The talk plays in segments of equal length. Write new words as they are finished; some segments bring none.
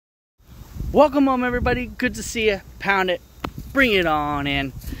Welcome home, everybody. Good to see you. Pound it. Bring it on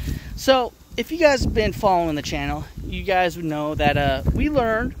in. So, if you guys have been following the channel, you guys would know that we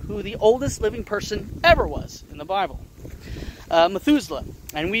learned who the oldest living person ever was in the Bible. Methuselah.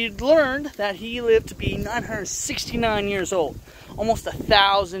 And we learned that he lived to be 969 years old. Almost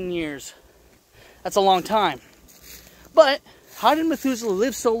 1,000 years. That's a long time. But, how did Methuselah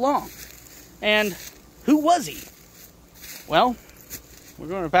live so long? And who was he? Well, we're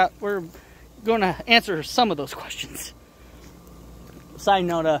going to answer some of those questions. Side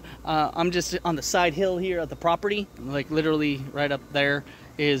note, I'm just on the side hill here of the property. Like literally right up there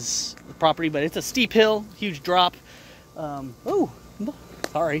is the property, but it's a steep hill, huge drop. Oh,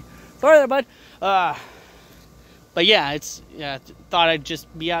 sorry there, bud. But yeah, thought I'd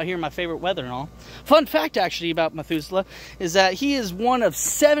just be out here in my favorite weather and all. Fun fact actually about Methuselah is that he is one of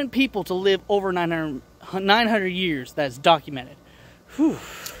 7 people to live over 900 years that is documented. Whew.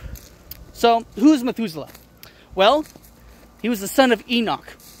 So, who's Methuselah? Well, he was the son of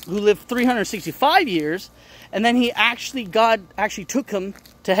Enoch, who lived 365 years, and then God actually took him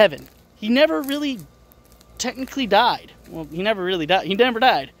to heaven. He never really technically died. Well, he never really died. He never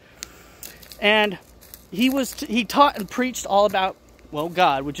died. And he taught and preached all about, well,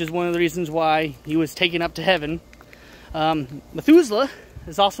 God, which is one of the reasons why he was taken up to heaven. Methuselah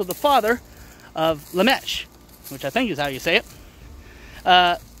is also the father of Lamech, which I think is how you say it.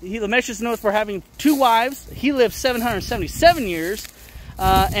 Lamech is known for having 2 wives. He lived 777 years.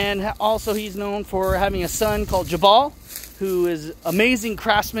 And also he's known for having a son called Jabal, who is amazing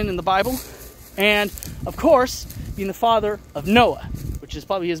craftsman in the Bible. And, of course, being the father of Noah, which is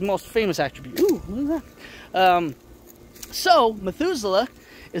probably his most famous attribute. Ooh, look at that. So, Methuselah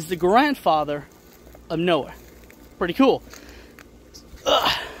is the grandfather of Noah. Pretty cool.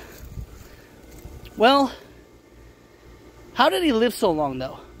 Well, how did he live so long,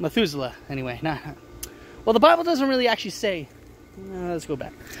 though? Methuselah, anyway. Well, the Bible doesn't really actually say. Let's go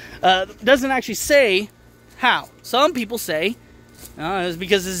back. Doesn't actually say how. Some people say it was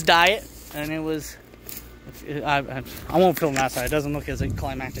because of his diet, and it was. I won't film that side. It doesn't look as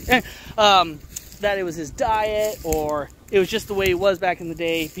climactic. That it was his diet, or it was just the way it was back in the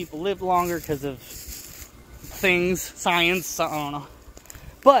day. People lived longer because of things, science. I don't know.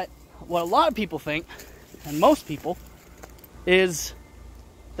 But what a lot of people think, and most people, is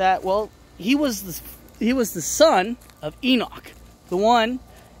that, well, he was the son of Enoch, the one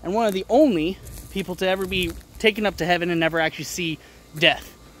of the only people to ever be taken up to heaven and never actually see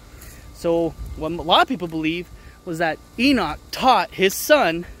death. So what a lot of people believe was that Enoch taught his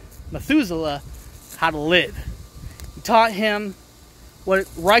son Methuselah how to live. He taught him what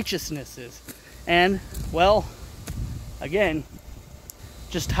righteousness is, and, well, again,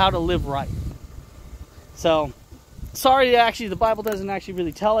 just how to live right. So, sorry, actually, the Bible doesn't actually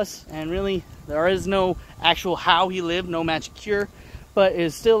really tell us, and really, there is no actual how he lived, no magic cure, but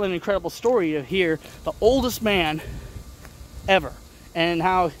it's still an incredible story to hear the oldest man ever. And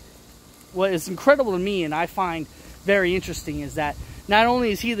how, what is incredible to me, and I find very interesting, is that not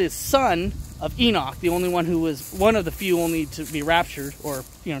only is he the son of Enoch, the only one who was one of the few only to be raptured, or,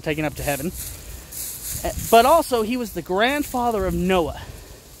 taken up to heaven, but also he was the grandfather of Noah,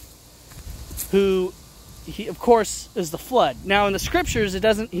 who, he, of course, is the flood. Now, in the scriptures, it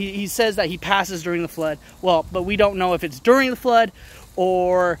doesn't. He says that he passes during the flood. Well, but we don't know if it's during the flood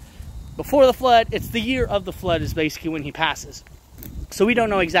or before the flood. It's the year of the flood is basically when he passes. So we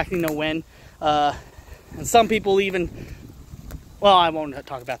don't exactly know when. And some people even. Well, I won't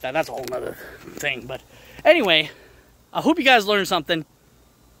talk about that. That's a whole other thing. But anyway, I hope you guys learned something.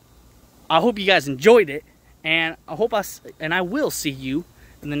 I hope you guys enjoyed it, and I will see you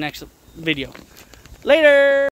in the next video. Later!